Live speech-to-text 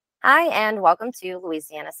Hi, and welcome to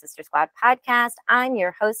Louisiana Sister Squad podcast. I'm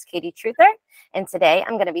your host, Katie Truther, and today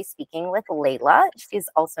I'm going to be speaking with Layla. She's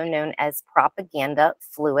also known as Propaganda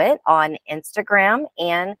Fluent on Instagram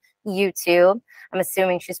and YouTube. I'm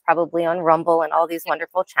assuming she's probably on Rumble and all these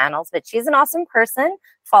wonderful channels, but she's an awesome person.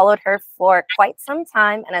 Followed her for quite some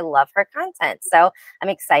time, and I love her content. So I'm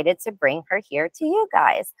excited to bring her here to you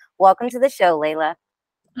guys. Welcome to the show, Layla.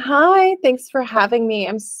 Hi, thanks for having me.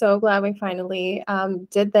 I'm so glad we finally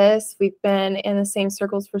did this. We've been in the same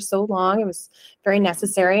circles for so long. It was very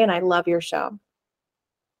necessary, and I love your show.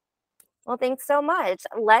 Well, thanks so much.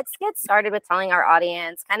 Let's get started with telling our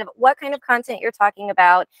audience kind of what kind of content you're talking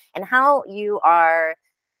about and how you are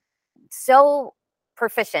so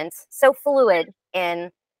proficient, so fluid in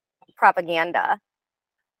propaganda.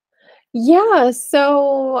 Yeah,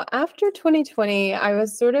 so after 2020, I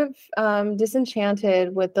was sort of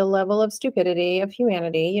disenchanted with the level of stupidity of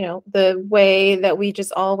humanity, the way that we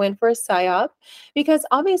just all went for a psyop, because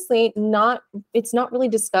obviously it's not really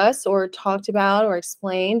discussed or talked about or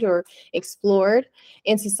explained or explored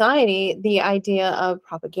in society, the idea of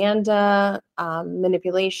propaganda,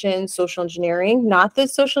 manipulation, social engineering, not the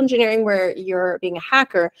social engineering where you're being a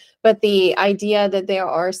hacker, but the idea that there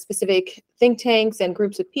are specific think tanks and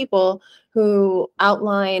groups of people who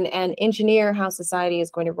outline and engineer how society is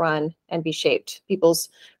going to run and be shaped, people's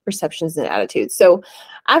perceptions and attitudes. So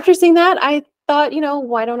after seeing that, I thought,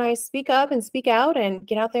 why don't I speak up and speak out and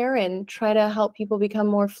get out there and try to help people become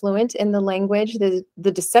more fluent in the language, the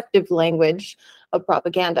deceptive language of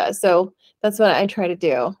propaganda. So that's what I try to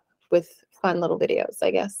do with fun little videos, I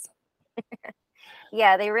guess.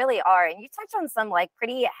 Yeah, they really are. And you touch on some like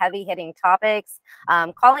pretty heavy hitting topics,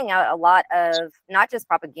 calling out a lot of not just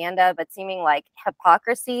propaganda, but seeming like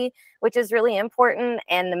hypocrisy, which is really important.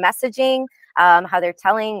 And the messaging, how they're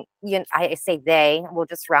telling you, I say they, we'll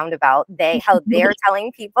just roundabout how they're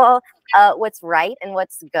telling people what's right and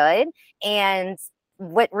what's good. And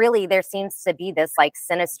what really there seems to be this like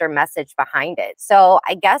sinister message behind it. So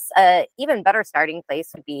I guess a even better starting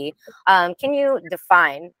place would be, can you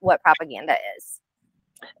define what propaganda is?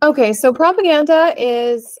 Okay, so propaganda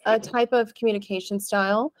is a type of communication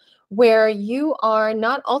style where you are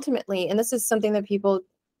not ultimately, and this is something that people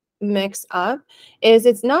mix up, is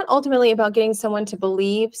it's not ultimately about getting someone to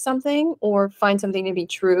believe something or find something to be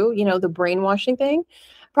true, the brainwashing thing.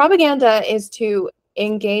 Propaganda is to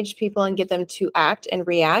engage people and get them to act and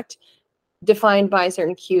react, defined by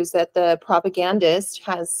certain cues that the propagandist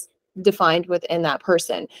has defined within that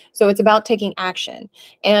person. So it's about taking action.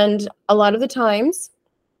 And a lot of the times,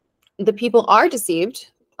 the people are deceived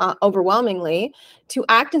overwhelmingly to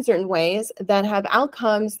act in certain ways that have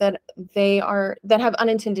outcomes that have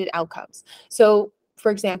unintended outcomes. So,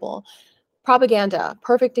 for example, propaganda,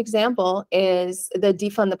 perfect example is the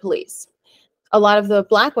defund the police. A lot of the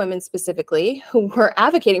Black women specifically who were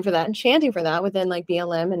advocating for that and chanting for that within like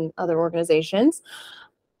BLM and other organizations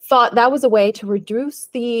thought that was a way to reduce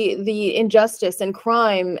the injustice and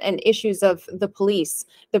crime and issues of the police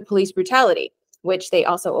brutality, which they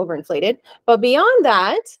also overinflated. But beyond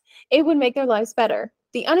that, it would make their lives better.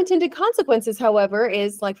 The unintended consequences, however,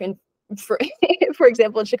 is like for for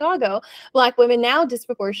example, in Chicago, Black women now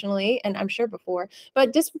disproportionately, and I'm sure before,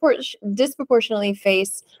 but disproportionately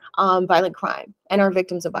face violent crime and are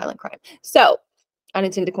victims of violent crime. So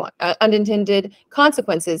unintended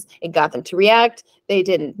consequences. It got them to react. They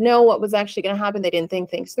didn't know what was actually going to happen. They didn't think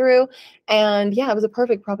things through. And yeah, it was a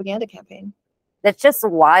perfect propaganda campaign. That's just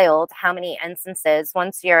wild how many instances,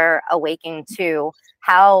 once you're awakened to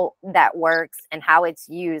how that works and how it's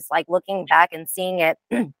used, like looking back and seeing it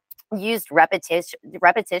used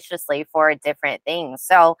repetitiously for different things.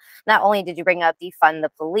 So not only did you bring up defund the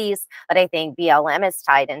police, but I think BLM is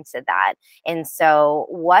tied into that. And so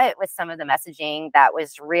what was some of the messaging that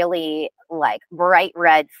was really like bright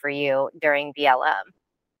red for you during BLM?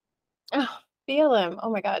 Oh, BLM. Oh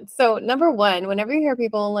my God. So number one, whenever you hear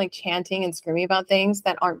people like chanting and screaming about things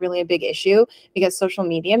that aren't really a big issue because social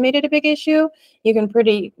media made it a big issue, you can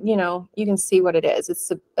you can see what it is. It's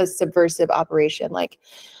a subversive operation. Like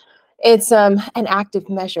it's an active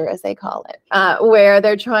measure, as they call it, where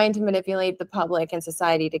they're trying to manipulate the public and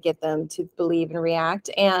society to get them to believe and react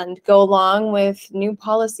and go along with new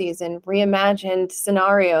policies and reimagined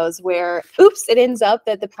scenarios where, oops, it ends up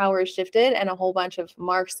that the power is shifted and a whole bunch of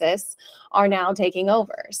Marxists are now taking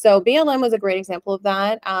over. So BLM was a great example of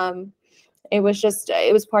that. It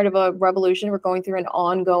was part of a revolution. We're going through an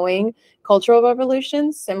ongoing cultural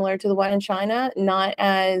revolution similar to the one in China, not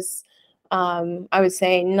as I would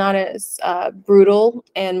say not as brutal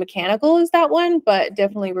and mechanical as that one, but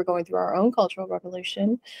definitely we're going through our own cultural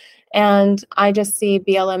revolution. And I just see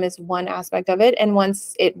BLM as one aspect of it. And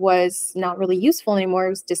once it was not really useful anymore,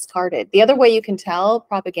 it was discarded. The other way you can tell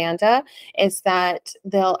propaganda is that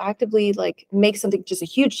they'll actively like make something just a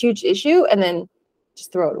huge, huge issue and then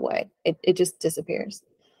just throw it away. It just disappears.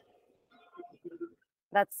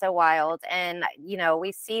 That's so wild. And,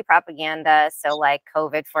 we see propaganda. So, like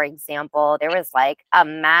COVID, for example, there was like a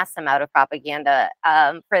mass amount of propaganda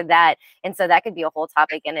for that. And so that could be a whole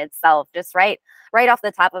topic in itself. Just right off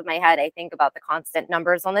the top of my head, I think about the constant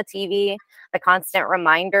numbers on the TV, the constant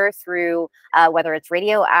reminder through whether it's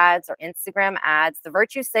radio ads or Instagram ads, the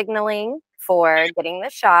virtue signaling for getting the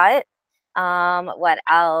shot. What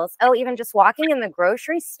else? Oh, even just walking in the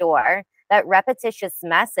grocery store, that repetitious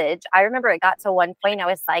message. I remember it got to one point I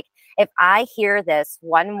was like, if I hear this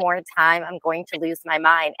one more time, I'm going to lose my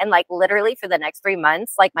mind. And like literally for the next 3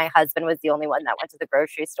 months, like my husband was the only one that went to the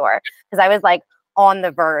grocery store because I was like on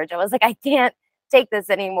the verge. I was like, I can't take this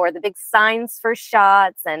anymore. The big signs for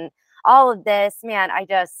shots and all of this, man,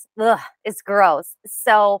 it's gross.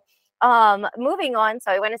 So moving on, so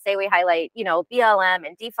I want to say we highlight, BLM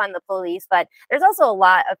and defund the police, but there's also a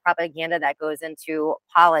lot of propaganda that goes into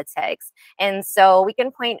politics. And so we can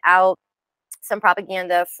point out some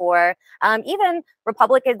propaganda for even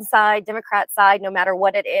Republican side, Democrat side, no matter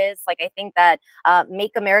what it is. Like I think that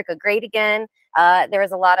Make America Great Again, there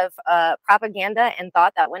was a lot of propaganda and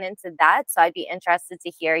thought that went into that. So I'd be interested to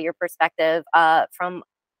hear your perspective from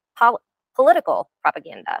political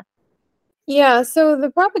propaganda. Yeah, so the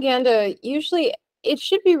propaganda usually it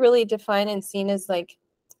should be really defined and seen as like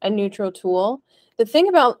a neutral tool. The thing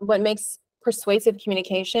about what makes persuasive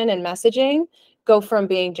communication and messaging go from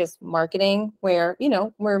being just marketing where,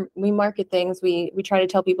 we market things, we try to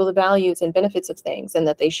tell people the values and benefits of things and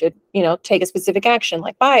that they should, take a specific action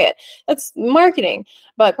like buy it. That's marketing.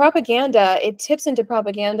 But propaganda, it tips into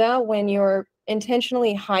propaganda when you're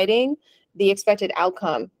intentionally hiding the expected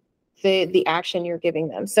outcome, the action you're giving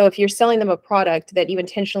them. So if you're selling them a product that you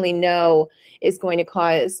intentionally know is going to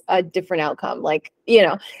cause a different outcome, like,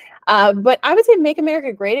 but I would say Make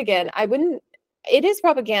America Great Again. It is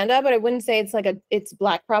propaganda, but I wouldn't say it's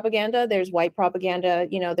black propaganda. There's white propaganda,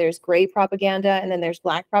 there's gray propaganda, and then there's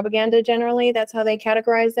black propaganda generally. That's how they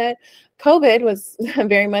categorize it. COVID was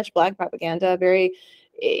very much black propaganda, very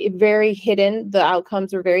hidden. The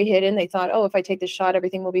outcomes were very hidden. They thought, oh, if I take this shot,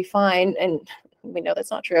 everything will be fine. And we know that's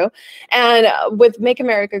not true. And with Make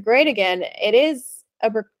America Great Again, it is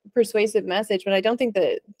a persuasive message, but I don't think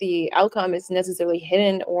that the outcome is necessarily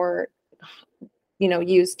hidden or,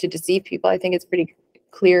 used to deceive people. I think it's pretty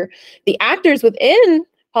clear. The actors within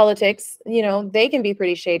politics, they can be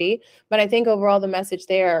pretty shady, but I think overall the message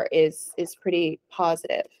there is pretty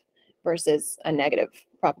positive versus a negative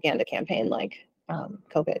propaganda campaign like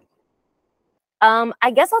COVID.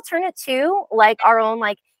 I guess I'll turn it to like our own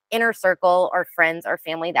like inner circle or friends or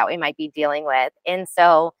family that we might be dealing with. And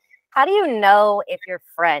so, how do you know if your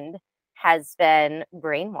friend has been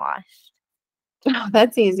brainwashed? Oh,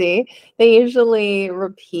 that's easy. They usually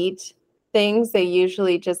repeat things. They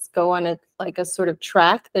usually just go on a sort of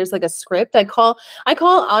track. There's like a script.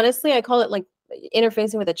 Honestly, I call it like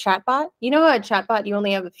interfacing with a chatbot. You know, a chatbot, you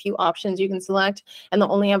only have a few options you can select and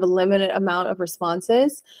they'll only have a limited amount of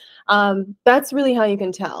responses. That's really how you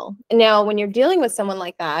can tell. Now, when you're dealing with someone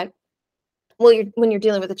like that, well, when you're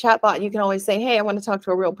dealing with a chatbot, you can always say, hey, I want to talk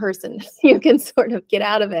to a real person. You can sort of get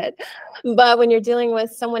out of it. But when you're dealing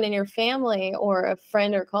with someone in your family or a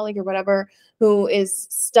friend or colleague or whatever who is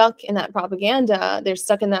stuck in that propaganda, they're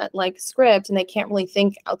stuck in that like script and they can't really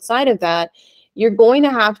think outside of that, you're going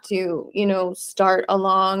to have to, start a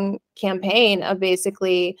long campaign of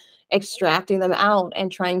basically extracting them out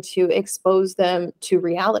and trying to expose them to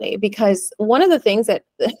reality. Because one of the things that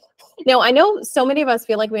now, I know so many of us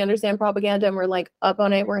feel like we understand propaganda and we're like up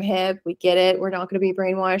on it, we're hip, we get it, we're not going to be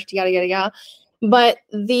brainwashed, yada, yada, yada. But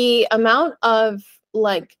the amount of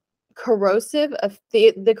like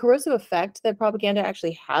the corrosive effect that propaganda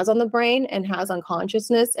actually has on the brain and has on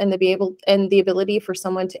consciousness and the ability for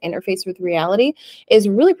someone to interface with reality is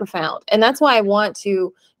really profound. And that's why I want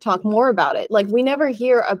to talk more about it. Like we never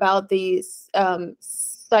hear about these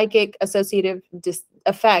psychic associative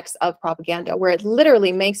effects of propaganda, where it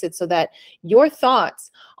literally makes it so that your thoughts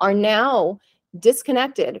are now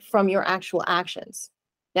disconnected from your actual actions.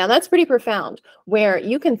 Now that's pretty profound, where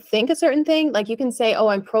you can think a certain thing, like you can say, oh,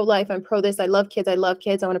 I'm pro-life, I'm pro this, I love kids, I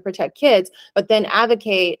want to protect kids, but then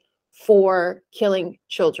advocate for killing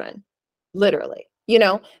children, literally.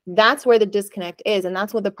 That's where the disconnect is. And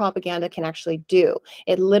that's what the propaganda can actually do.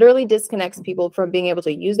 It literally disconnects people from being able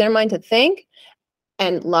to use their mind to think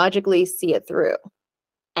and logically see it through.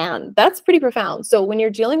 And that's pretty profound. So when you're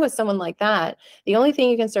dealing with someone like that, the only thing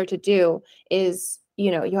you can start to do is,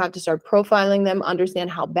 you have to start profiling them, understand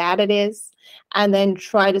how bad it is, and then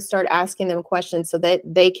try to start asking them questions so that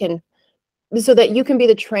you can be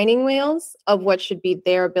the training wheels of what should be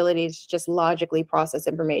their ability to just logically process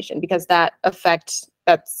information, because that's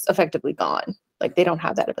effectively gone. Like they don't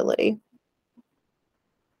have that ability.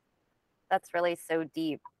 That's really so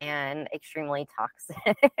deep and extremely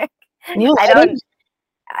toxic. Yeah, I I think.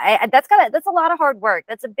 don't that's a lot of hard work.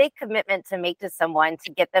 That's a big commitment to make to someone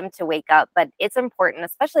to get them to wake up, but it's important,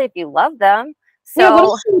 especially if you love them. Yeah, what So,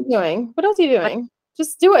 else are you doing? What else are you but doing?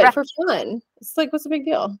 Just do it for fun. It's like, what's the big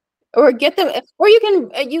deal? Or get them, or you can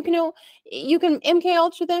MK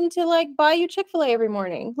Ultra them to like buy you Chick-fil-A every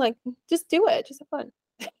morning. Like, just do it. Just have fun.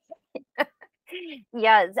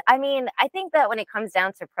 yes, I mean, I think that when it comes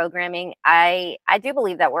down to programming, I do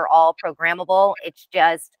believe that we're all programmable. It's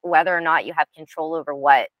just whether or not you have control over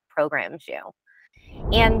what programs you.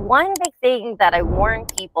 And one big thing that I warn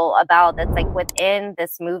people about that's like within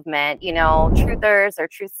this movement, truthers or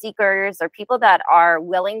truth seekers or people that are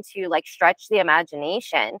willing to like stretch the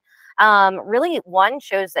imagination, really one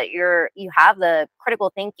shows that you have the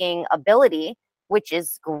critical thinking ability, which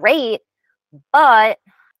is great, but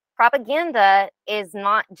propaganda is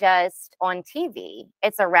not just on TV.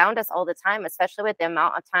 It's around us all the time, especially with the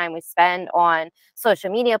amount of time we spend on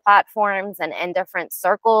social media platforms and in different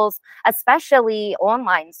circles, especially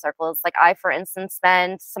online circles. Like I, for instance,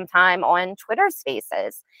 spend some time on Twitter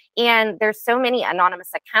spaces, and there's so many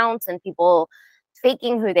anonymous accounts and people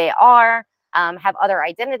faking who they are, have other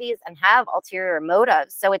identities and have ulterior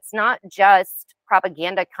motives. So it's not just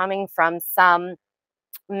propaganda coming from some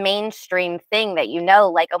mainstream thing that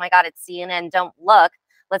like, oh my God, it's CNN, don't look,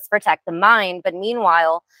 let's protect the mind. But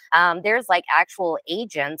meanwhile, there's like actual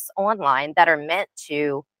agents online that are meant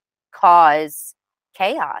to cause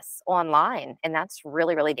chaos online. And that's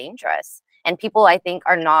really, really dangerous. And people, I think,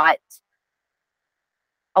 are not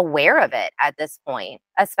aware of it at this point,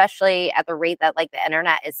 especially at the rate that like the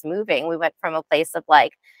internet is moving. We went from a place of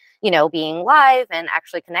like, being live and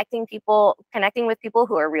actually connecting with people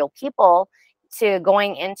who are real people to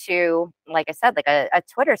going into, like I said, like a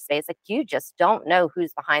Twitter space. Like you just don't know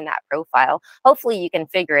who's behind that profile. Hopefully you can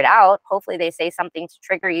figure it out. Hopefully they say something to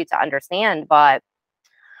trigger you to understand, but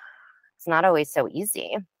it's not always so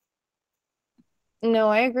easy. No,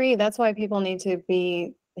 I agree. That's why people need to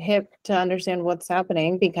be hip to understand what's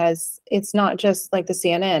happening, because it's not just like the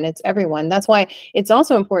CNN, it's everyone. That's why it's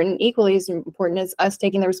also important, equally as important as us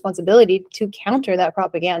taking the responsibility to counter that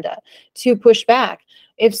propaganda, to push back.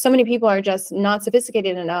 If so many people are just not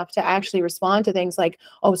sophisticated enough to actually respond to things like,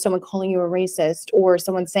 oh, someone calling you a racist or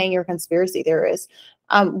someone saying you're a conspiracy theorist,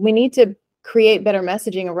 we need to create better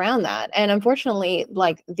messaging around that. And unfortunately,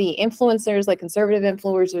 like the influencers, like conservative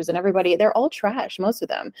influencers and everybody, they're all trash, most of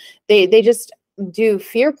them. They just do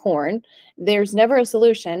fear porn. There's never a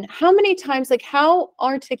solution. How many times, like how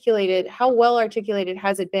well articulated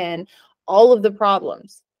has it been, all of the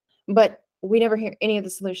problems, but we never hear any of the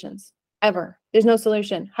solutions ever. There's no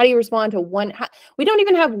solution. How do you respond to one? We don't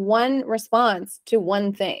even have one response to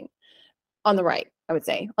one thing on the right, I would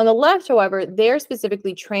say. On the left, however, they're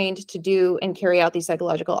specifically trained to do and carry out these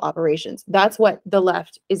psychological operations. That's what the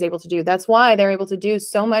left is able to do. That's why they're able to do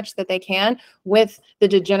so much that they can with the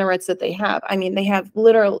degenerates that they have. I mean, they have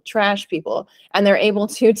literal trash people, and they're able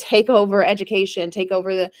to take over education, take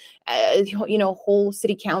over the whole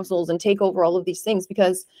city councils, and take over all of these things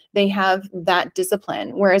because they have that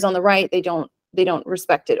discipline. Whereas on the right, they don't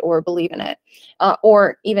respect it or believe in it,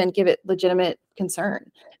 or even give it legitimate concern.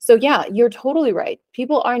 So yeah, you're totally right.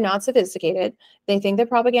 People are not sophisticated. They think that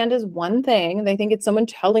propaganda is one thing. They think it's someone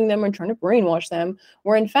telling them and trying to brainwash them,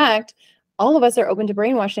 where in fact, all of us are open to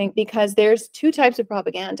brainwashing, because there's two types of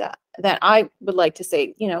propaganda that I would like to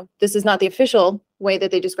say, this is not the official way that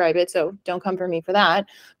they describe it, so don't come for me for that.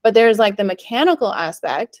 But there's like the mechanical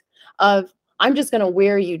aspect of, I'm just going to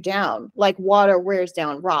wear you down like water wears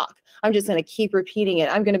down rock. I'm just going to keep repeating it.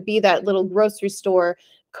 I'm going to be that little grocery store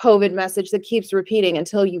COVID message that keeps repeating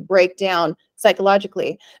until you break down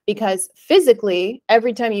psychologically. Because physically,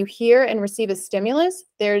 every time you hear and receive a stimulus,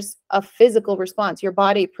 there's a physical response. Your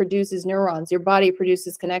body produces neurons, your body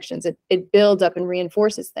produces connections. It builds up and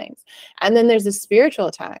reinforces things. And then there's a spiritual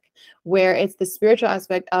attack, where it's the spiritual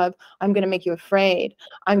aspect of, I'm going to make you afraid.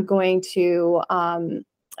 I'm going to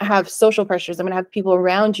have social pressures. I'm going to have people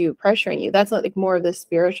around you pressuring you. That's like more of the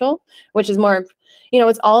spiritual, which is more of,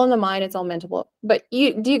 it's all in the mind, it's all mental. But do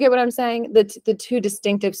you get what I'm saying? The two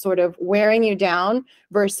distinctive sort of wearing you down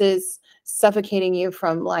versus suffocating you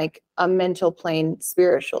from like a mental plane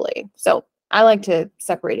spiritually. So I like to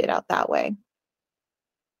separate it out that way.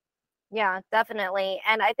 Yeah, definitely.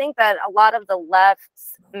 And I think that a lot of the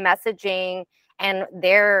left's messaging and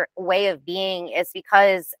their way of being is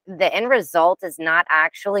because the end result is not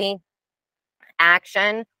actually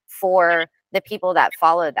action for the people that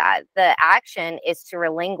follow that. The action is to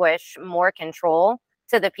relinquish more control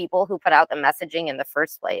to the people who put out the messaging in the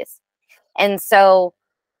first place. And so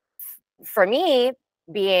for me,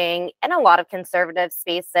 being in a lot of conservative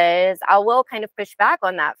spaces, I will kind of push back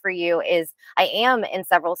on that for you. Is I am in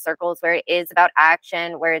several circles where it is about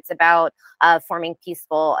action, where it's about forming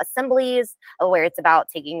peaceful assemblies, where it's about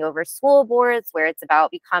taking over school boards, where it's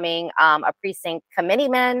about becoming a precinct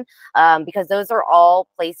committeeman, because those are all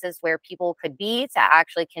places where people could be to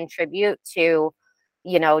actually contribute to,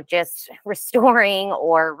 you know, just restoring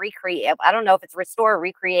or recreate. I don't know if it's restore or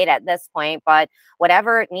recreate at this point, but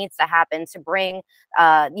whatever needs to happen to bring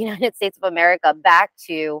the United States of America back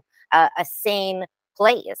to a sane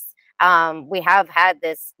place. We have had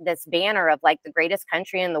this banner of like the greatest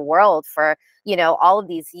country in the world for, you know, all of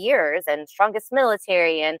these years, and strongest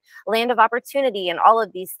military and land of opportunity and all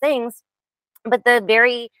of these things, but the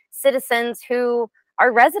very citizens who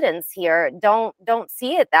are residents here don't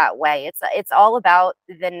see it that way. It's all about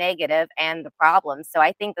the negative and the problem. So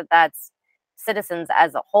I think that that's citizens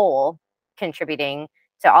as a whole contributing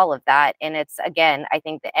to all of that. And it's, again, I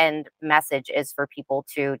think the end message is for people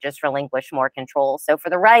to just relinquish more control. So for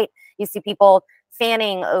the right, you see people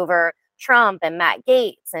fanning over Trump and Matt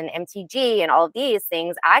Gaetz and MTG and all of these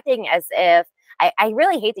things, acting as if I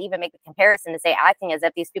really hate to even make the comparison to say acting as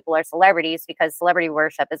if these people are celebrities, because celebrity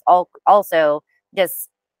worship is also just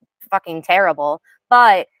fucking terrible.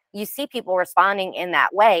 But you see people responding in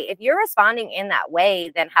that way. If you're responding in that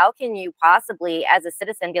way, then how can you possibly, as a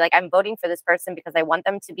citizen, be like, I'm voting for this person because I want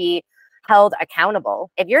them to be held accountable?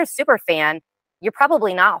 If you're a super fan, you're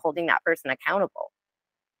probably not holding that person accountable.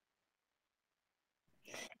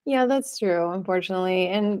 Yeah, that's true, unfortunately.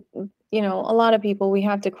 And, a lot of people, we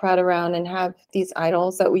have to crowd around and have these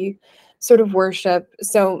idols that we sort of worship.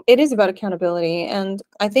 So it is about accountability. And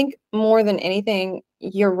I think more than anything,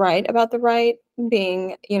 you're right about the right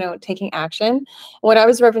being, taking action. What I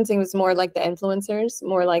was referencing was more like the influencers,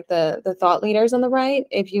 more like the thought leaders on the right.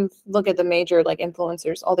 If you look at the major like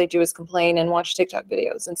influencers, all they do is complain and watch TikTok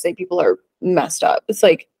videos and say people are messed up. It's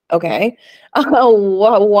like, okay,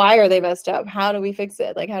 why are they messed up? How do we fix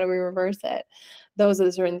it? Like, how do we reverse it? Those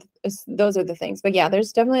are the things. But yeah,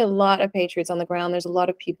 there's definitely a lot of patriots on the ground. There's a lot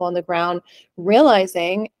of people on the ground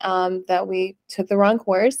realizing that we took the wrong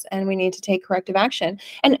course and we need to take corrective action.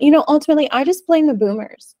 And ultimately, I just blame the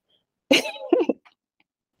boomers.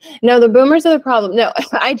 No, the boomers are the problem. No,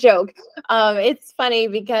 I joke. It's funny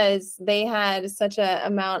because they had such a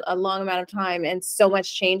long amount of time, and so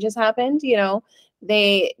much change has happened.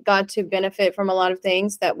 They got to benefit from a lot of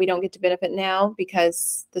things that we don't get to benefit now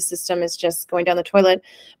because the system is just going down the toilet.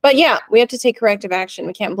 But yeah, we have to take corrective action.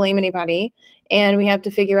 We can't blame anybody, and we have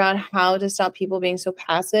to figure out how to stop people being so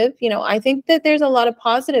passive. I think that there's a lot of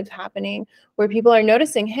positive happening where people are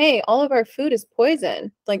noticing, hey, all of our food is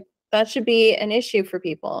poison. Like, that should be an issue for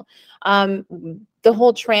people. The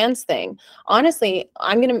whole trans thing. Honestly,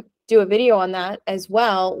 I'm going to do a video on that as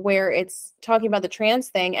well, where it's talking about the trans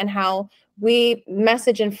thing and how we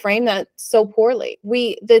message and frame that so poorly.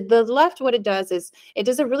 The left, what it does is it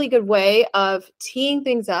does a really good way of teeing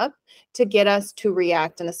things up to get us to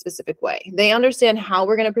react in a specific way. They understand how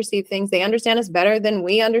we're going to perceive things. They understand us better than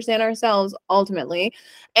we understand ourselves ultimately.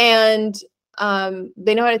 And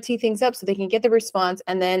they know how to tee things up so they can get the response,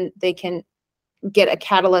 and then they can get a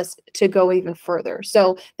catalyst to go even further.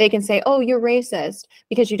 So they can say, oh, you're racist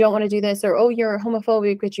because you don't want to do this, or oh, you're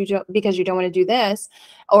homophobic because you don't want to do this,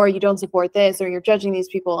 or you don't support this, or you're judging these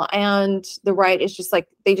people. And the right is just like,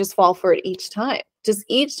 they just fall for it each time. Just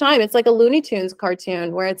each time. It's like a Looney Tunes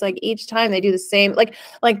cartoon where it's like each time they do the same, like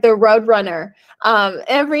the Roadrunner,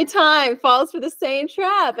 every time falls for the same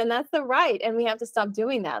trap. And that's the right. And we have to stop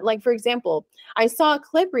doing that. Like, for example, I saw a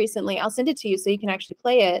clip recently. I'll send it to you so you can actually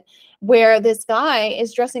play it, where this guy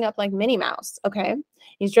is dressing up like Minnie Mouse. Okay.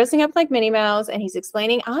 He's dressing up like Minnie Mouse and he's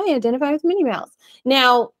explaining, I identify with Minnie Mouse.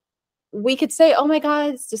 Now, we could say, oh my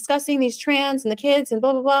God, it's discussing these trans and the kids and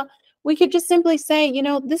blah, blah, blah. We could just simply say,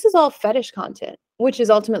 this is all fetish content, which is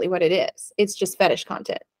ultimately what it is. It's just fetish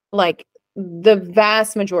content. Like, the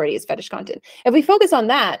vast majority is fetish content. If we focus on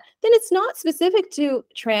that, then it's not specific to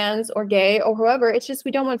trans or gay or whoever. It's just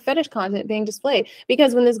we don't want fetish content being displayed.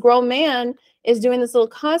 Because when this grown man is doing this little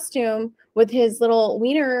costume with his little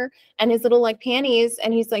wiener and his little like panties,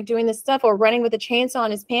 and he's like doing this stuff, or running with a chainsaw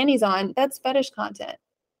and his panties on, that's fetish content.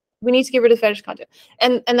 We need to get rid of fetish content.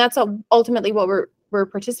 And that's ultimately what we're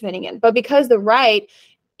participating in. But because the right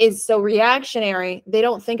is so reactionary. They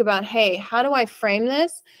don't think about, hey, how do I frame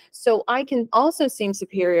this so I can also seem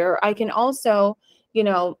superior? I can also, you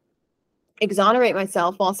know, exonerate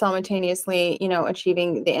myself while simultaneously, you know,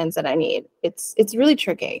 achieving the ends that I need. It's really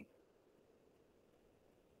tricky.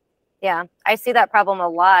 Yeah, I see that problem a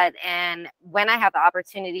lot. And when I have the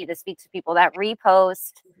opportunity to speak to people that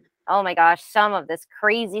repost, oh my gosh, some of this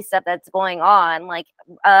crazy stuff that's going on, like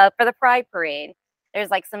for the Pride Parade, there's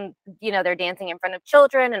like some, they're dancing in front of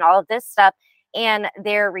children and all of this stuff, and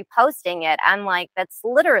they're reposting it. I'm like, that's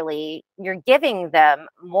literally, you're giving them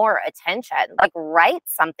more attention. Like, write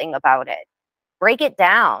something about it, break it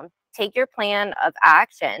down, take your plan of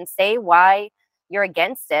action, say why you're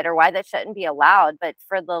against it or why that shouldn't be allowed. But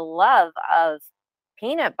for the love of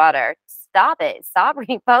peanut butter, stop it. Stop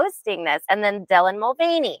reposting this. And then Dylan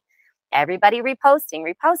Mulvaney, everybody reposting.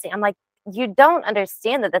 I'm like, you don't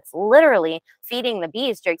understand that that's literally feeding the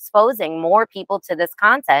beast. You're exposing more people to this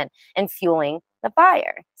content and fueling the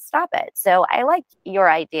fire. Stop it. So I like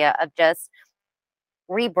your idea of just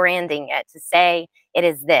rebranding it to say it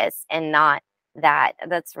is this and not that.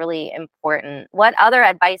 That's really important. What other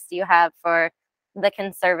advice do you have for the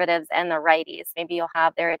conservatives and the righties? Maybe you'll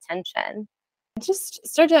have their attention. Just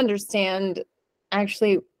start to understand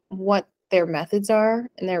actually what their methods are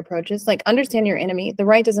and their approaches. Like, understand your enemy. The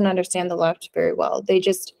right doesn't understand the left very well. They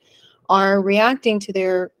just are reacting to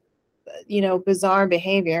their, you know, bizarre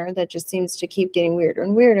behavior that just seems to keep getting weirder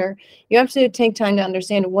and weirder. You have to take time to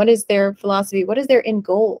understand what is their philosophy, what is their end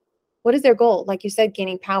goal, what is their goal. Like you said,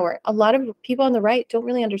 gaining power. A lot of people on the right don't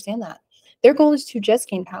really understand that. Their goal is to just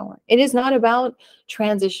gain power. It is not about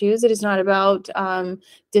trans issues. It is not about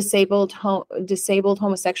disabled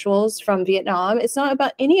homosexuals from Vietnam. It's not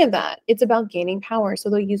about any of that. It's about gaining power. So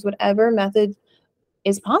they'll use whatever method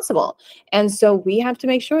is possible. And so we have to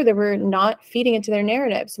make sure that we're not feeding into their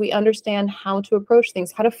narratives. We understand how to approach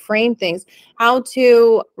things, how to frame things, how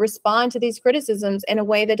to respond to these criticisms in a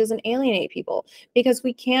way that doesn't alienate people, because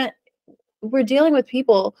we're dealing with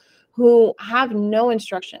people who have no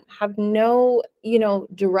instruction, have no, you know,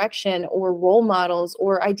 direction or role models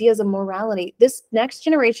or ideas of morality. This next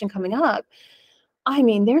generation coming up, I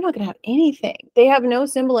mean, they're not going to have anything. They have no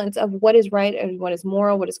semblance of what is right and what is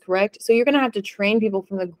moral, what is correct. So you're going to have to train people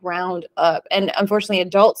from the ground up. And unfortunately,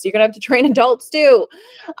 adults, you're going to have to train adults too.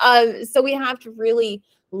 So we have to really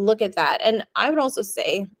look at that. And I would also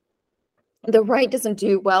say the right doesn't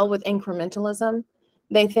do well with incrementalism.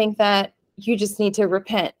 They think that you just need to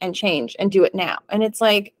repent and change and do it now. And it's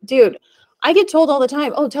like, dude, I get told all the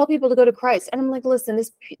time, oh, tell people to go to Christ. And I'm like, listen,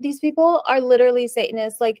 these people are literally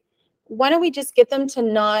Satanists. Like, why don't we just get them to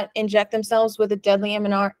not inject themselves with a deadly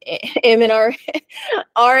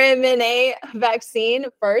RMNA vaccine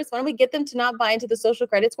first? Why don't we get them to not buy into the social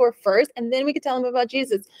credit score first? And then we could tell them about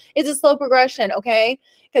Jesus. It's a slow progression, okay?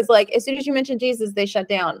 Because like, as soon as you mention Jesus, they shut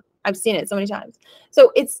down. I've seen it so many times.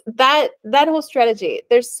 So it's that whole strategy.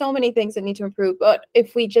 There's so many things that need to improve. But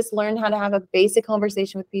if we just learn how to have a basic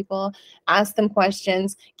conversation with people, ask them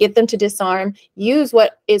questions, get them to disarm, use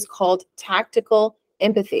what is called tactical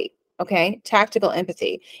empathy. Okay, tactical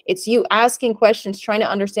empathy. It's you asking questions, trying to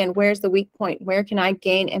understand where's the weak point, where can I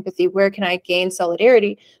gain empathy, where can I gain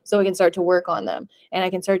solidarity, so I can start to work on them, and I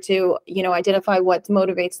can start to, you know, identify what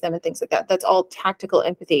motivates them and things like that. That's all tactical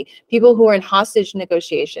empathy. People who are in hostage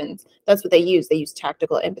negotiations, that's what they use. They use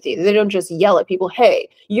tactical empathy. They don't just yell at people, hey,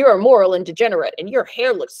 you're immoral and degenerate and your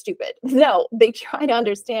hair looks stupid. No, they try to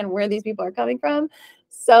understand where these people are coming from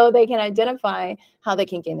so they can identify how they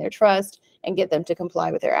can gain their trust and get them to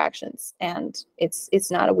comply with their actions. And it's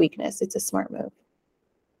not a weakness. It's a smart move.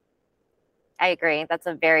 I agree. That's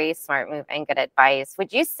a very smart move and good advice.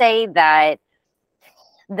 Would you say that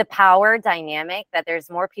the power dynamic, that there's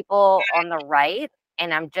more people on the right,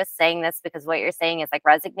 and I'm just saying this because what you're saying is like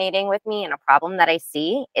resonating with me, and a problem that I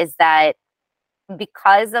see is that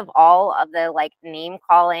because of all of the like name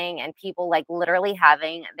calling and people like literally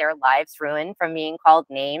having their lives ruined from being called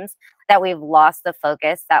names, that we've lost the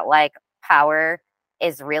focus that like power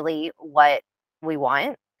is really what we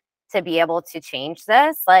want to be able to change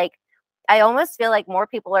this. Like, I almost feel like more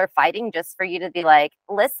people are fighting just for you to be like,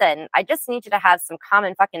 listen, I just need you to have some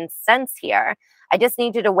common fucking sense here. I just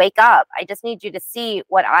need you to wake up. I just need you to see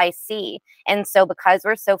what I see. And so because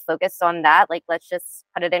we're so focused on that, like, let's just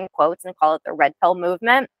put it in quotes and call it the red pill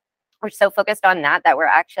movement. We're so focused on that we're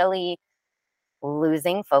actually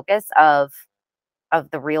losing focus of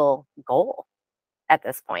the real goal at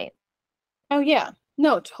this point. Oh, yeah.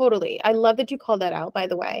 No, totally. I love that you called that out, by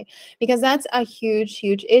the way, because that's a huge,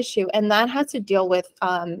 huge issue. And that has to deal with,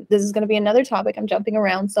 this is going to be another topic. I'm jumping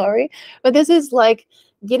around, sorry. But this is like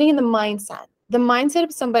getting in the mindset, the mindset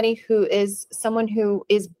of somebody who is someone who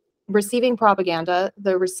is receiving propaganda,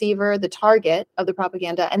 the receiver, the target of the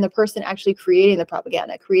propaganda, and the person actually creating the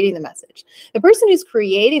propaganda, creating the message. The person who's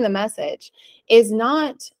creating the message is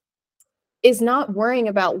not worrying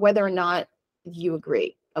about whether or not you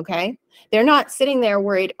agree. Okay. They're not sitting there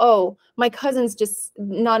worried, oh, my cousin's just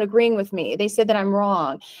not agreeing with me. They said that I'm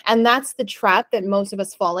wrong. And that's the trap that most of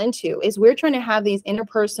us fall into, is we're trying to have these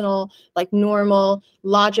interpersonal, like normal,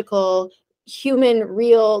 logical, human,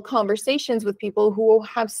 real conversations with people who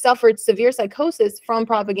have suffered severe psychosis from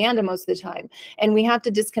propaganda most of the time. And we have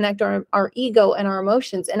to disconnect our ego and our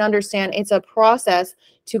emotions and understand it's a process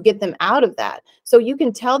to get them out of that. So you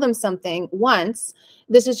can tell them something once.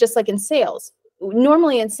 This is just like in sales.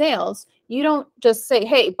 Normally in sales, you don't just say,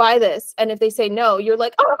 hey, buy this. And if they say no, you're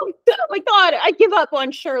like, oh my God, I give up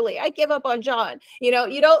on Shirley. I give up on John. You know,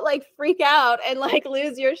 you don't like freak out and like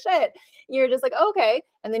lose your shit. You're just like, okay.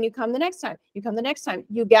 And then you come the next time. You come the next time.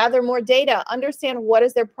 You gather more data, understand what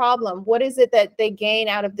is their problem. What is it that they gain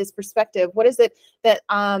out of this perspective? What is it that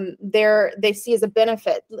they see as a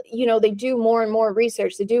benefit? You know, they do more and more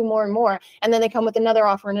research. They do more and more. And then they come with another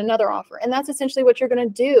offer and another offer. And that's essentially what you're going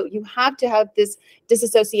to do. You have to have this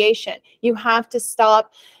disassociation. You have to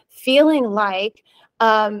stop feeling like,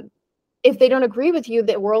 if they don't agree with you,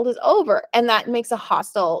 the world is over. And that makes a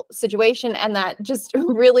hostile situation. And that just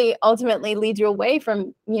really ultimately leads you away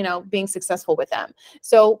from, you know, being successful with them.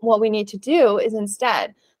 So what we need to do is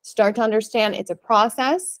instead start to understand it's a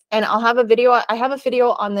process. And I'll have a video. I have a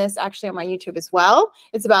video on this actually on my YouTube as well.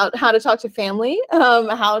 It's about how to talk to family, how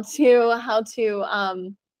to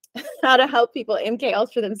help people in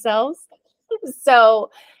chaos for themselves.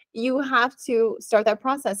 So you have to start that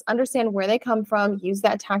process, understand where they come from, use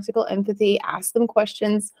that tactical empathy, ask them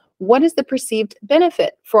questions. What is the perceived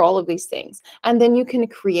benefit for all of these things? And then you can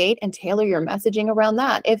create and tailor your messaging around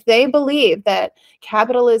that. If they believe that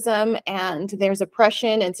capitalism and there's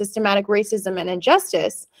oppression and systematic racism and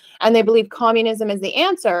injustice, and they believe communism is the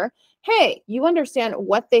answer, hey, you understand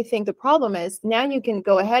what they think the problem is. Now you can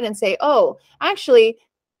go ahead and say, oh, actually,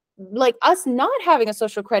 like us not having a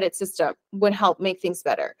social credit system would help make things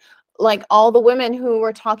better. Like all the women who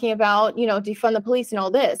were talking about, you know, defund the police and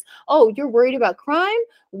all this. Oh, you're worried about crime?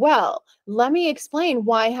 Well, let me explain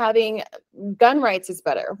why having gun rights is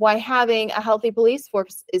better, why having a healthy police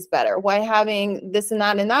force is better, why having this and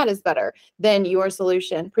that is better than your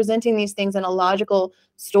solution. Presenting these things in a logical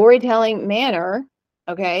storytelling manner.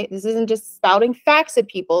 Okay, this isn't just spouting facts at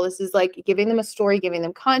people. This is like giving them a story, giving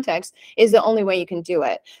them context is the only way you can do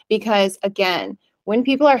it. Because again, when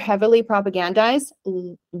people are heavily propagandized,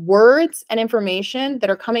 words and information that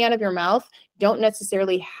are coming out of your mouth don't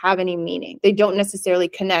necessarily have any meaning. They don't necessarily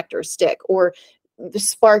connect or stick or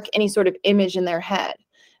spark any sort of image in their head.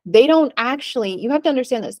 They don't actually, you have to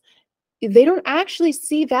understand this, they don't actually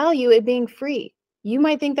see value in being free. You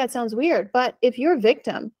might think that sounds weird, but if you're a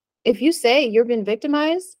victim, if you say you've been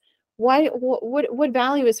victimized, what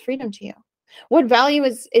value is freedom to you? What value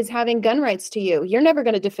is having gun rights to you? You're never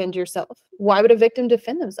going to defend yourself. Why would a victim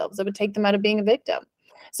defend themselves? It would take them out of being a victim.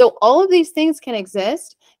 So all of these things can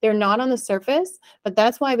exist. They're not on the surface, but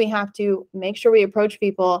that's why we have to make sure we approach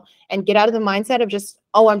people and get out of the mindset of just,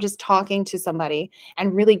 oh, I'm just talking to somebody,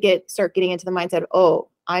 and really start getting into the mindset of, oh,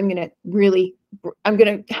 I'm going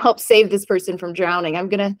to help save this person from drowning. I'm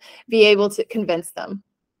going to be able to convince them.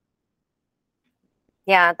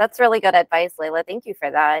 Yeah, that's really good advice, Layla. Thank you for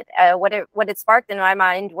that. What it sparked in my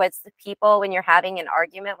mind was the people when you're having an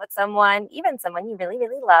argument with someone, even someone you really,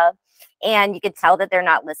 really love, and you could tell that they're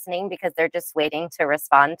not listening because they're just waiting to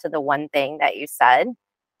respond to the one thing that you said.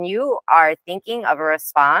 You are thinking of a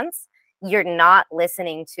response, you're not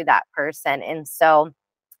listening to that person. And so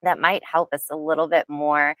that might help us a little bit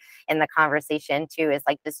more in the conversation too, is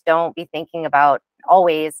like, just don't be thinking about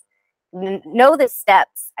always know the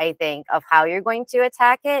steps, I think, of how you're going to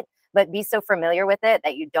attack it, but be so familiar with it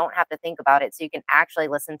that you don't have to think about it. So you can actually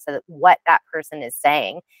listen to what that person is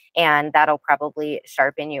saying. And that'll probably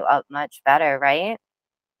sharpen you up much better, right?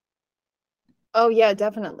 Oh, yeah,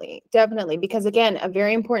 definitely. Definitely. Because again, a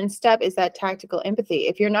very important step is that tactical empathy.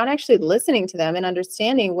 If you're not actually listening to them and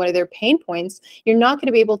understanding what are their pain points, you're not going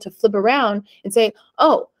to be able to flip around and say,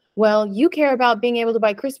 oh, well, you care about being able to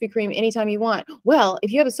buy Krispy Kreme anytime you want. Well,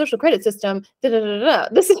 if you have a social credit system,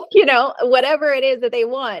 this is, you know, whatever it is that they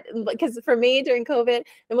want. Because for me during COVID,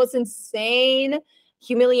 the most insane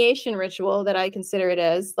humiliation ritual that I consider it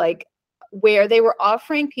as, like, where they were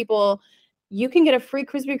offering people, you can get a free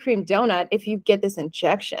Krispy Kreme donut if you get this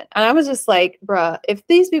injection. And I was just like, bruh, if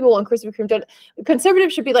these people want Krispy Kreme donut,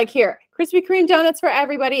 conservatives should be like, here, Krispy Kreme donuts for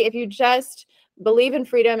everybody if you just believe in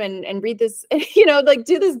freedom and read this, like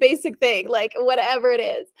do this basic thing, like whatever it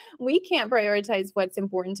is. We can't prioritize what's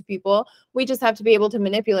important to people. We just have to be able to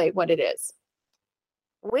manipulate what it is.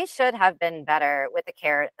 We should have been better with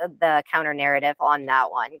the counter narrative on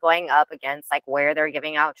that one, going up against like where they're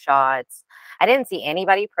giving out shots. I didn't see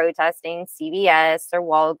anybody protesting CVS or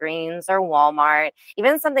Walgreens or Walmart,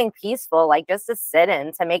 even something peaceful like just to sit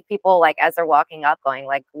in to make people like as they're walking up going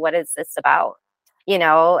like, what is this about?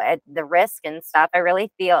 At the risk and stuff. I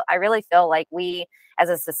really feel like we as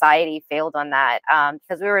a society failed on that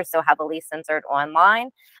because we were so heavily censored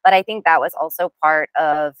online. But I think that was also part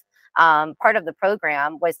of the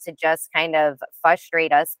program was to just kind of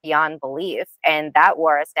frustrate us beyond belief. And that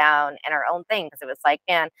wore us down in our own thing because it was like,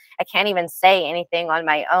 man, I can't even say anything on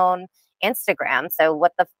my own Instagram. So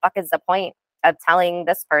what the fuck is the point of telling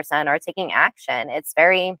this person or taking action? It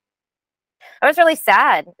was really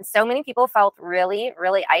sad. So many people felt really,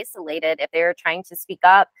 really isolated if they were trying to speak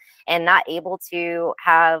up and not able to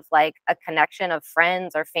have like a connection of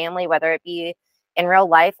friends or family, whether it be in real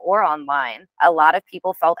life or online. A lot of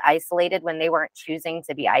people felt isolated when they weren't choosing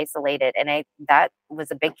to be isolated. And that was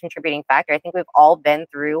a big contributing factor. I think we've all been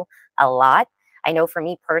through a lot. I know for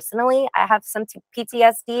me personally, I have some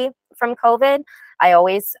PTSD from COVID. I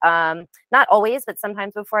always, not always, but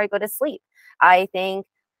sometimes before I go to sleep, I think,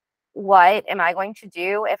 what am I going to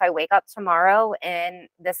do if I wake up tomorrow and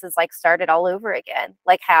this is like started all over again?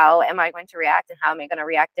 Like, how am I going to react and how am I going to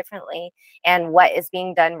react differently? And what is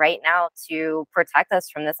being done right now to protect us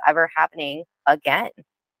from this ever happening again?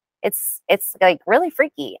 It's like really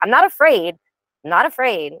freaky. Not afraid,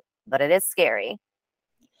 but it is scary.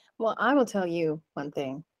 Well, I will tell you one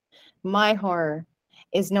thing. My horror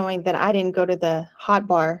is knowing that I didn't go to the hot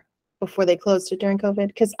bar before they closed it during COVID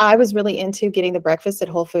because I was really into getting the breakfast at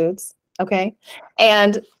Whole Foods. Okay.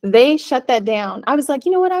 And they shut that down. I was like,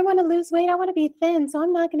 you know what? I want to lose weight. I want to be thin. So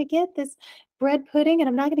I'm not going to get this bread pudding and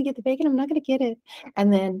I'm not going to get the bacon. I'm not going to get it.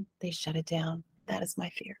 And then they shut it down. That is my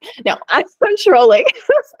fear. No, I'm trolling.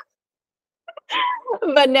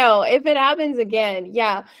 But no, if it happens again,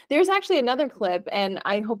 yeah. There's actually another clip, and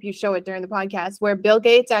I hope you show it during the podcast, where Bill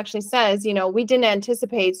Gates actually says, we didn't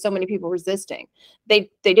anticipate so many people resisting. They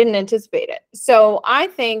didn't anticipate it. So I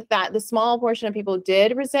think that the small portion of people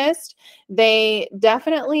did resist. They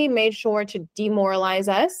definitely made sure to demoralize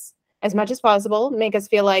us as much as possible, make us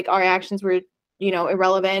feel like our actions were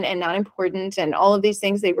irrelevant and not important and all of these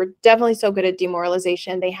things. They were definitely so good at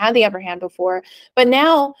demoralization. They had the upper hand before, but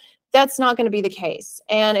now that's not going to be the case.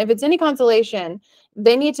 And if it's any consolation,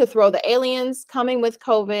 they need to throw the aliens coming with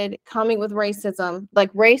COVID, coming with racism, like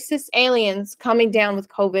racist aliens coming down with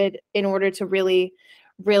COVID in order to really,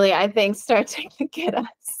 really, I think, start to get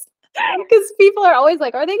us. Because people are always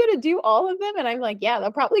like, are they going to do all of them? And I'm like, yeah, they're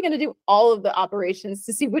probably going to do all of the operations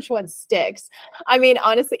to see which one sticks. I mean,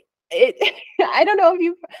 honestly, I don't know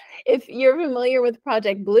if you're familiar with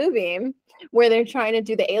Project Bluebeam, where they're trying to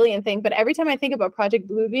do the alien thing. But every time I think about Project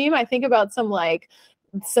Bluebeam, I think about some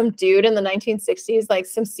dude in the 1960s, like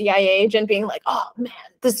some CIA agent being like, oh man,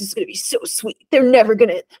 this is going to be so sweet. This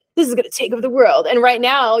is going to take over the world. And right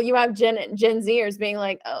now you have Gen Zers being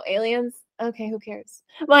like, oh, aliens. Okay, who cares?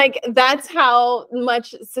 Like, that's how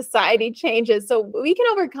much society changes. So we can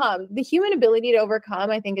overcome. The human ability to overcome,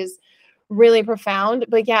 I think, is really profound.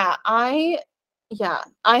 But yeah, I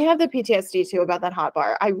have the PTSD too about that hot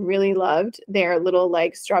bar. I really loved their little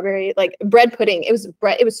like strawberry like bread pudding. It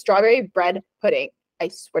was strawberry bread pudding. I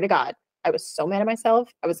swear to God, I was so mad at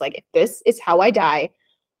myself. I was like, if this is how I die,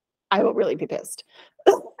 I will really be pissed.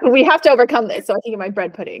 We have to overcome this. So I can get my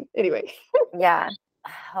bread pudding. Anyway. Yeah.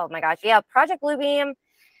 Oh my gosh. Yeah. Project Bluebeam.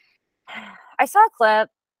 I saw a clip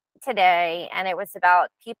today and it was about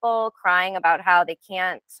people crying about how they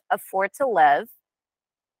can't afford to live.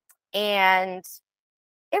 And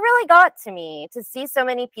it really got to me to see so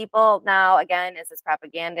many people. Now, again, is this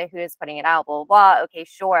propaganda? Who is putting it out? Blah, blah, blah. Okay,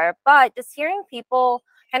 sure. But just hearing people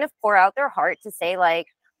kind of pour out their heart to say, like,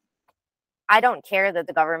 I don't care that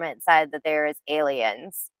the government said that there is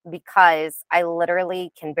aliens because I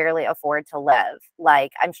literally can barely afford to live.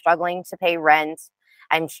 Like, I'm struggling to pay rent.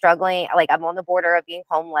 I'm struggling, like, I'm on the border of being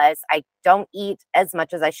homeless. I don't eat as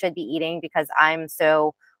much as I should be eating because I'm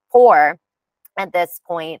so poor at this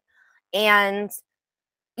point. And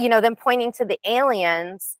them pointing to the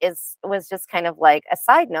aliens was just kind of like a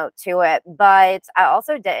side note to it. But I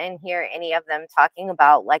also didn't hear any of them talking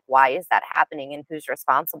about like, why is that happening and who's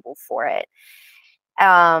responsible for it?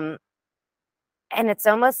 And it's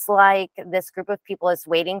almost like this group of people is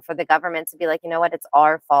waiting for the government to be like, you know what, it's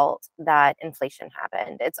our fault that inflation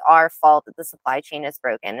happened. It's our fault that the supply chain is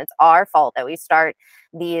broken. It's our fault that we start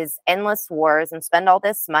these endless wars and spend all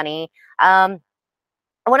this money.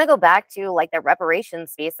 I want to go back to like the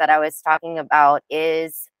reparations space that I was talking about.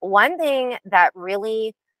 Is one thing that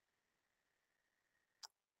really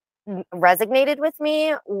resonated with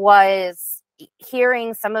me was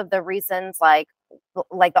hearing some of the reasons, like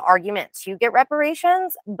the argument to get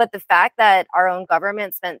reparations, but the fact that our own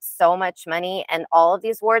government spent so much money and all of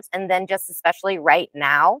these wars, and then just especially right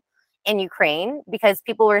now in Ukraine, because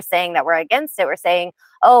people were saying that we're against it, we're saying,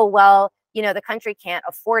 oh well, you know, the country can't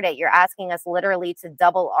afford it, you're asking us literally to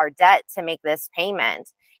double our debt to make this payment.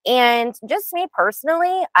 And just me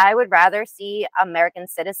personally, I would rather see American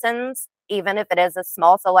citizens, even if it is a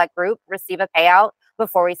small select group, receive a payout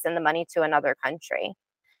before we send the money to another country.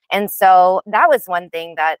 And so that was one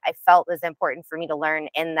thing that I felt was important for me to learn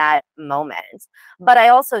in that moment. But I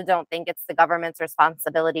also don't think it's the government's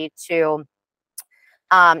responsibility to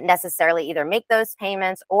necessarily either make those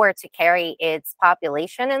payments or to carry its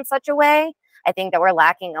population in such a way. I think that we're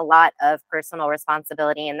lacking a lot of personal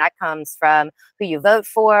responsibility, and that comes from who you vote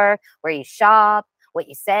for, where you shop, what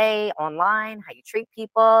you say online, how you treat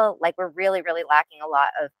people. Like, we're really, really lacking a lot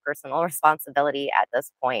of personal responsibility at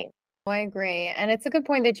this point. I agree. And it's a good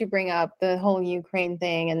point that you bring up the whole Ukraine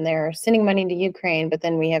thing, and they're sending money to Ukraine, but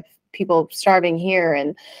then we have people starving here,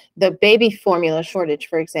 and the baby formula shortage,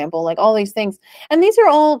 for example, like all these things. And these are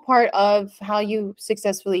all part of how you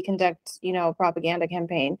successfully conduct, a propaganda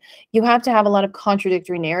campaign. You have to have a lot of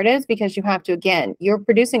contradictory narratives, because you have to, again, you're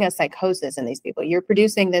producing a psychosis in these people. You're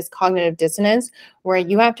producing this cognitive dissonance where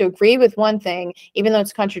you have to agree with one thing, even though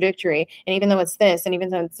it's contradictory, and even though it's this, and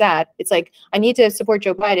even though it's that. It's like, I need to support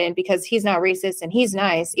Joe Biden because he's not racist and he's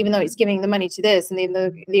nice, even though he's giving the money to this, and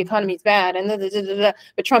the economy's bad, and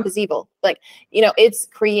but Trump is evil. Like, it's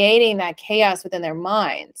creating that chaos within their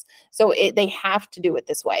minds. So they have to do it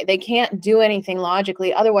this way. They can't do anything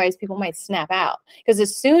logically. Otherwise, people might snap out. Because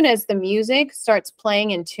as soon as the music starts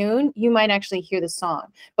playing in tune, you might actually hear the song.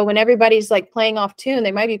 But when everybody's like playing off tune,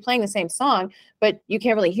 they might be playing the same song, but you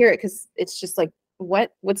can't really hear it because it's just like,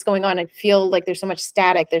 what's going on? I feel like there's so much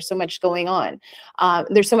static. There's so much going on.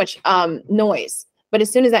 There's so much noise. But as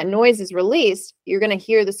soon as that noise is released, you're going to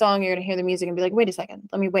hear the song, you're going to hear the music and be like, wait a second,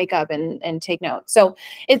 let me wake up and take note. So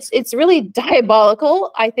it's really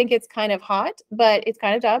diabolical. I think it's kind of hot, but it's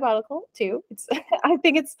kind of diabolical too. I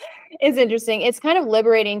think it's interesting. It's kind of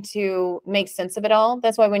liberating to make sense of it all.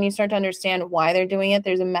 That's why when you start to understand why they're doing it,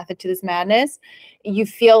 there's a method to this madness. You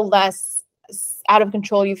feel less out of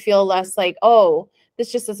control. You feel less like, oh, this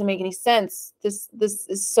just doesn't make any sense. This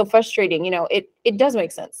is so frustrating. It does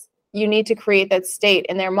make sense. You need to create that state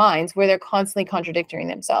in their minds where they're constantly contradicting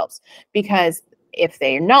themselves, because if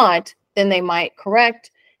they're not, then they might correct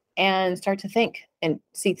and start to think and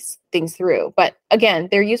see things through. But again,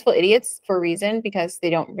 they're useful idiots for a reason, because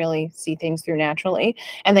they don't really see things through naturally.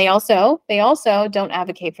 And they also don't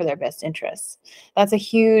advocate for their best interests. That's a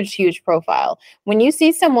huge, huge profile. When you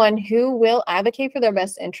see someone who will advocate for their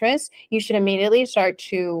best interests, you should immediately start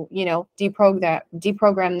to,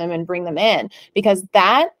 deprogram them and bring them in, because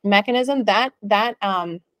that mechanism, that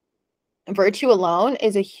virtue alone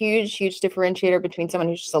is a huge, huge differentiator between someone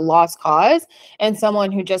who's just a lost cause and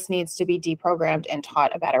someone who just needs to be deprogrammed and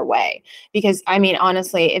taught a better way. Because I mean,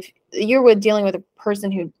 honestly, if you're dealing with a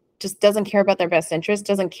person who just doesn't care about their best interest,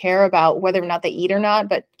 doesn't care about whether or not they eat or not,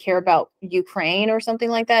 but care about Ukraine or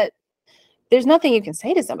something like that, there's nothing you can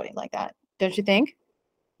say to somebody like that, don't you think?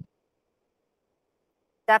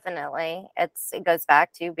 Definitely. It goes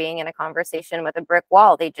back to being in a conversation with a brick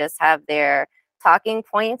wall. They just have their talking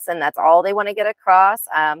points and that's all they want to get across.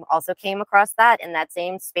 Also came across that in that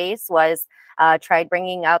same space was tried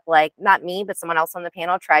bringing up, like, not me, but someone else on the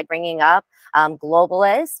panel tried bringing up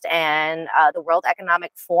globalist and the World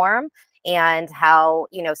Economic Forum, and how,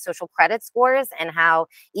 social credit scores, and how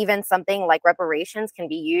even something like reparations can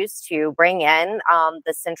be used to bring in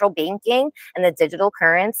the central banking and the digital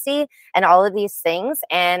currency and all of these things.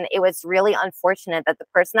 And it was really unfortunate that the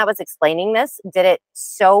person that was explaining this did it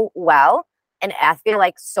so well. And I feel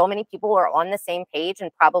like so many people were on the same page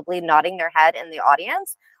and probably nodding their head in the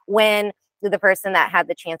audience when the person that had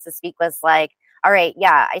the chance to speak was like, all right,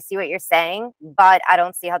 yeah, I see what you're saying, but I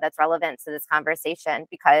don't see how that's relevant to this conversation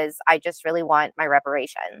because I just really want my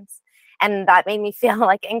reparations. And that made me feel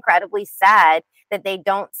like incredibly sad that they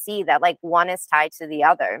don't see that like one is tied to the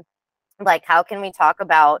other. Like, how can we talk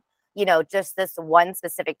about, just this one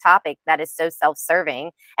specific topic that is so self-serving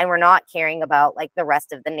and we're not caring about like the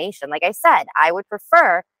rest of the nation? Like I said, I would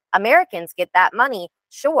prefer Americans get that money,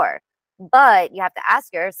 sure. But you have to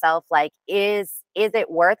ask yourself, like, is it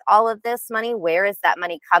worth all of this money? Where is that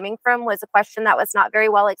money coming from? Was a question that was not very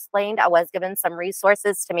well explained. I was given some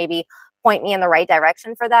resources to maybe point me in the right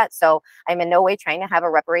direction for that. So I'm in no way trying to have a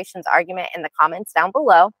reparations argument in the comments down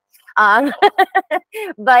below. Um,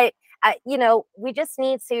 but we just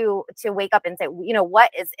need to wake up and say, what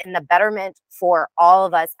is in the betterment for all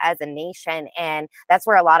of us as a nation. And that's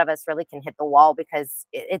where a lot of us really can hit the wall, because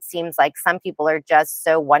it seems like some people are just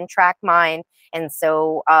so one track mind and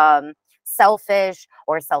so selfish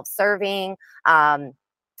or self-serving.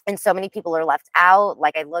 And so many people are left out.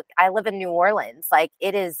 Like I live in New Orleans. Like,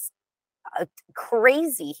 it is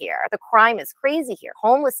crazy here. The crime is crazy here.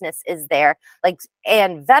 Homelessness is there. Like,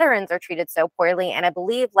 and veterans are treated so poorly. And I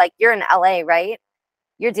believe, like, you're in LA, right?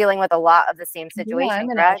 You're dealing with a lot of the same Yeah, situation, I'm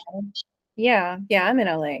in correct? LA. Yeah, I'm in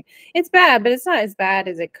LA. It's bad, but it's not as bad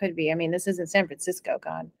as it could be. I mean, this isn't San Francisco,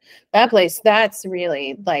 God. That place, that's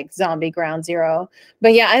really like zombie ground zero.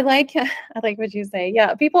 But yeah, I like I like what you say.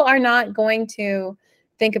 Yeah, people are not going to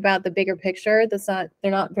think about the bigger picture. They're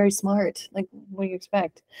not very smart. Like, what do you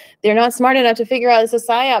expect? They're not smart enough to figure out it's a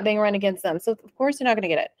psyop being run against them. So of course they're not gonna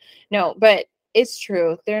get it. No, but it's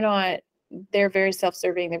true. They're very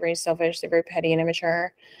self-serving, they're very selfish, they're very petty and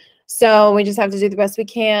immature. So we just have to do the best we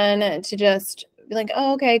can to just be like,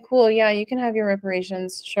 oh, okay, cool. Yeah, you can have your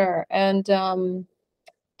reparations. Sure. And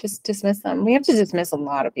just dismiss them. We have to dismiss a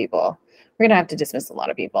lot of people. We're going to have to dismiss a lot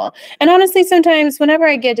of people. And honestly, sometimes whenever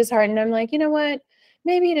I get disheartened, I'm like, you know what?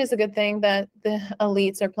 Maybe it is a good thing that the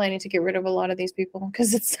elites are planning to get rid of a lot of these people,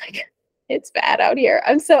 because it's like, it's bad out here.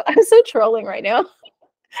 I'm so trolling right now.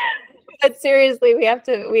 But seriously, we have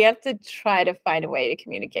to try to find a way to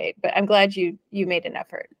communicate. But I'm glad you made an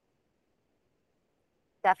effort.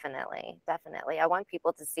 Definitely, definitely. I want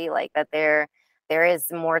people to see, like, that there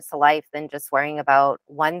is more to life than just worrying about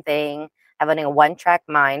one thing, having a one track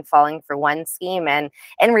mind, falling for one scheme. And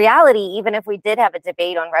in reality, even if we did have a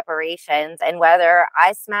debate on reparations and whether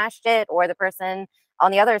I smashed it or the person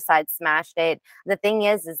on the other side smashed it, the thing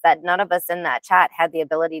is that none of us in that chat had the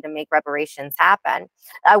ability to make reparations happen.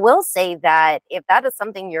 I will say that if that is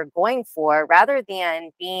something you're going for, rather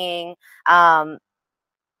than being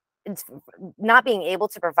not being able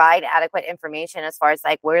to provide adequate information as far as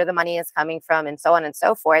like where the money is coming from and so on and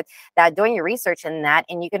so forth, that doing your research in that,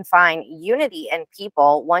 and you can find unity in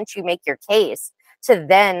people once you make your case to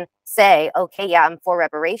then say, okay, yeah, I'm for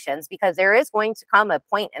reparations, because there is going to come a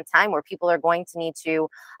point in time where people are going to need to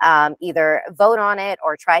either vote on it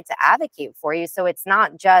or try to advocate for you. So it's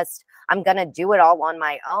not just, I'm going to do it all on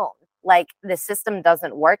my own. Like, the system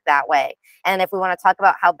doesn't work that way. And if we want to talk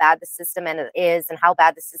about how bad the system is and how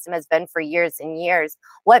bad the system has been for years and years,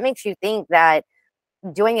 what makes you think that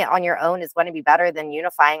doing it on your own is going to be better than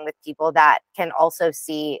unifying with people that can also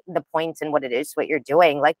see the point in what it is, what you're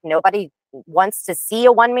doing? Like, nobody wants to see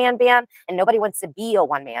a one-man band, and nobody wants to be a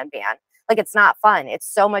one-man band. Like, it's not fun.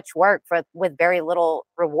 It's so much work with very little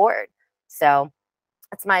reward. So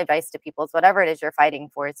that's my advice to people, is whatever it is you're fighting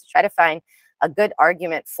for, is to try to find a good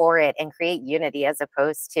argument for it and create unity, as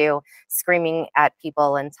opposed to screaming at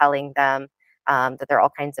people and telling them that they're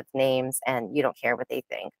all kinds of names and you don't care what they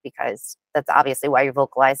think, because that's obviously why you're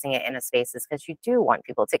vocalizing it in a space, is because you do want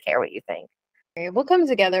people to care what you think. We'll come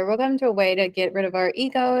together. We'll come to a way to get rid of our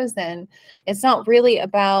egos. And it's not really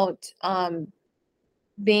about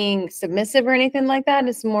being submissive or anything like that.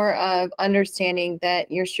 It's more of understanding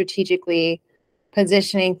that you're strategically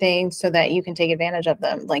positioning things so that you can take advantage of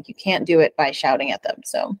them. Like, you can't do it by shouting at them.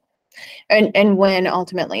 So, and when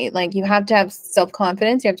ultimately, like, you have to have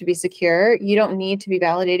self-confidence, you have to be secure. You don't need to be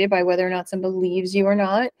validated by whether or not someone believes you or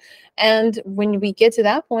not. And when we get to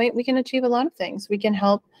that point, we can achieve a lot of things. We can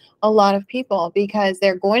help a lot of people, because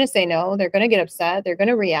they're going to say no, they're going to get upset, they're going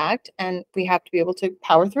to react, and we have to be able to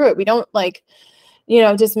power through it. We don't, like,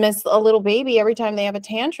 dismiss a little baby every time they have a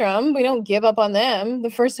tantrum. We don't give up on them the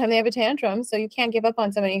first time they have a tantrum. So you can't give up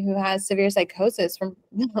on somebody who has severe psychosis from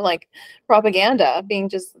like propaganda, being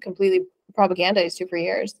just completely propagandized for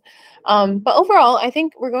years. But overall, I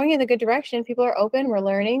think we're going in a good direction. People are open, we're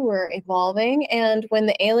learning, we're evolving. And when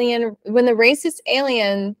the racist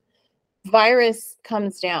alien virus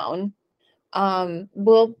comes down, trannies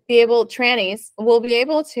will be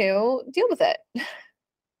able to deal with it.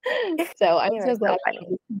 So I'm You're so so glad we funny. had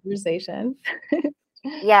this conversation.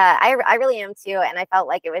 Yeah, I really am too. And I felt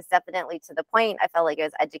like it was definitely to the point. I felt like it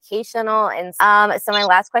was educational. And so my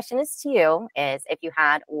last question is to you, is if you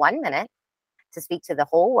had 1 minute to speak to the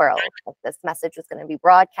whole world, if this message was going to be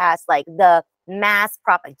broadcast like the mass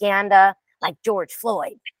propaganda, like George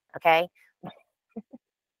Floyd, okay,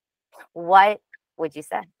 what would you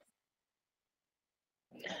say?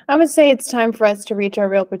 I would say it's time for us to reach our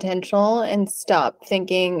real potential and stop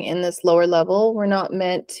thinking in this lower level. We're not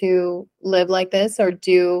meant to live like this or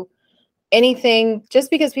do anything, just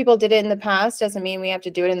because people did it in the past doesn't mean we have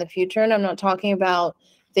to do it in the future. And I'm not talking about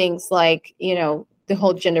things like, the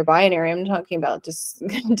whole gender binary. I'm talking about just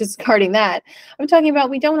discarding that. I'm talking about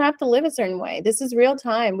we don't have to live a certain way. This is real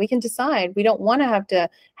time. We can decide. We don't want to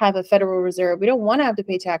have a Federal Reserve. We don't want to have to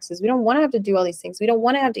pay taxes. We don't want to have to do all these things. We don't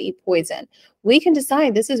want to have to eat poison. We can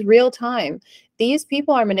decide. This is real time. These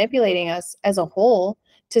people are manipulating us as a whole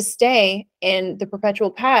to stay in the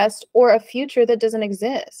perpetual past or a future that doesn't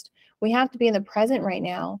exist. We have to be in the present right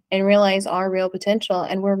now and realize our real potential.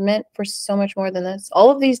 And we're meant for so much more than this. All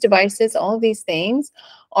of these devices, all of these things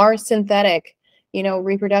are synthetic,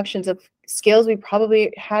 reproductions of skills we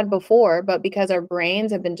probably had before, but because our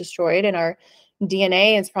brains have been destroyed and our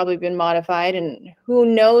DNA has probably been modified, and who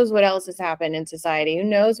knows what else has happened in society, who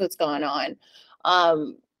knows what's going on.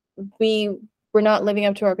 We're not living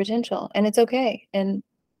up to our potential, and it's okay. And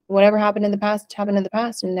whatever happened in the past happened in the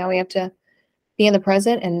past, and now we have to be in the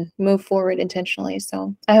present and move forward intentionally.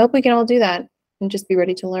 So I hope we can all do that and just be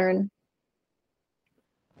ready to learn.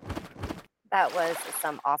 That was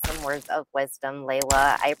some awesome words of wisdom,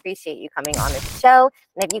 Layla. I appreciate you coming on the show.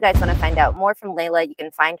 And if you guys want to find out more from Layla, you can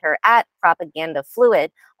find her at Propaganda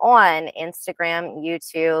Fluent on Instagram,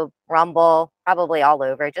 YouTube, Rumble, probably all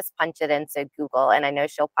over. Just punch it into Google and I know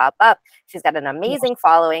she'll pop up. She's got an amazing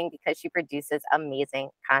following because she produces amazing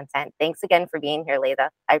content. Thanks again for being here, Layla.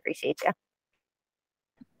 I appreciate you.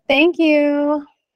 Thank you.